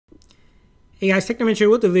Hey guys, Technoman here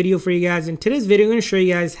with a video for you guys. In today's video, I'm going to show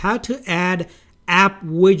you guys how to add App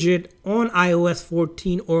Widget on iOS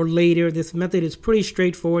 14 or later. This method is pretty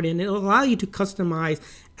straightforward and it'll allow you to customize,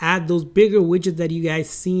 add those bigger widgets that you guys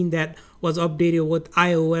seen that was updated with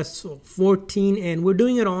iOS 14. And we're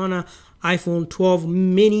doing it on a iPhone 12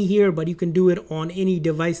 mini here, but you can do it on any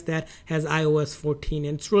device that has iOS 14,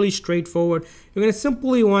 and it's really straightforward. You're going to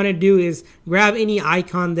simply want to do is grab any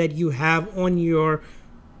icon that you have on your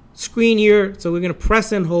screen here. So we're going to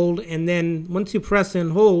press and hold, and then once you press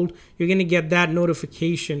and hold, you're going to get that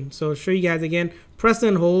notification. So I'll show you guys again. Press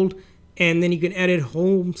and hold, and then you can edit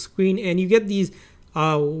home screen, and you get these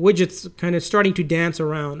widgets kind of starting to dance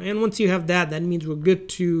around. And once you have that, that means we're good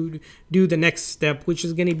to do the next step, which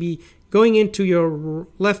is going to be going into your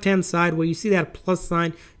left hand side where you see that plus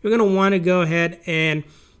sign. You're going to want to go ahead and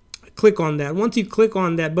click on that. Once you click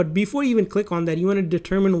on that, but before you even click on that, you want to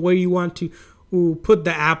determine where you want to put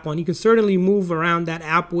the app on. You can certainly move around that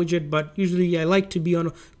app widget, but usually I like to be on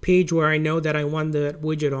a page where I know that I want the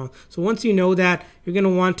widget on. So once you know that, you're going to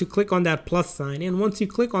want to click on that plus sign, and once you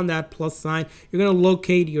click on that plus sign, you're going to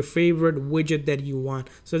locate your favorite widget that you want.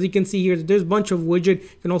 So as you can see here, there's a bunch of widget.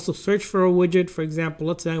 You can also search for a widget. For example,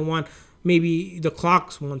 let's say I want maybe the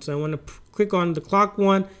clocks one, so I want to click on the clock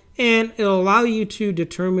one, and it'll allow you to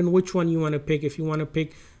determine which one you want to pick. If you want to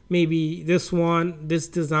pick maybe this one, this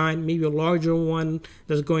design, maybe a larger one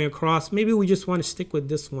that's going across. Maybe we just want to stick with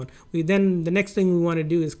this one. Then the next thing we want to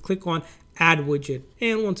do is click on Add Widget.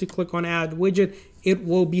 And once you click on Add Widget, it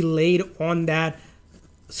will be laid on that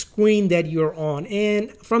screen that you're on.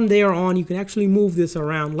 And from there on, you can actually move this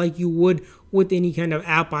around like you would with any kind of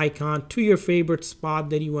app icon to your favorite spot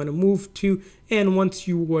that you want to move to. And once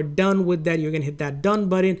you are done with that, you're going to hit that done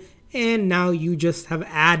button. And now you just have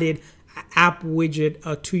added App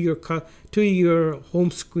Widget to your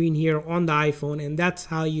home screen here on the iPhone, and that's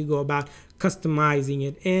how you go about customizing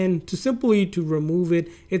it. And to remove it,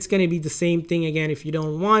 it's going to be the same thing again. If you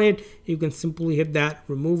don't want it, you can simply hit that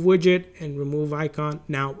remove widget and remove icon.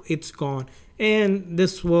 Now it's gone, and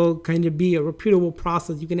this will kind of be a repeatable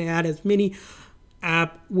process. You can add as many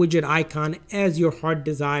app widget icon as your heart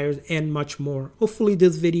desires and much more. Hopefully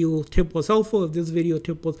this video tip was helpful. If this video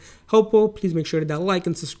tip was helpful, please make sure to hit that like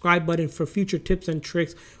and subscribe button for future tips and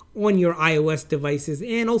tricks on your iOS devices.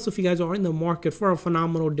 And also, if you guys are in the market for a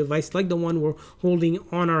phenomenal device like the one we're holding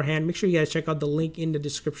on our hand, make sure you guys check out the link in the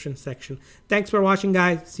description section. Thanks for watching,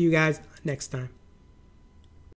 guys. See you guys next time.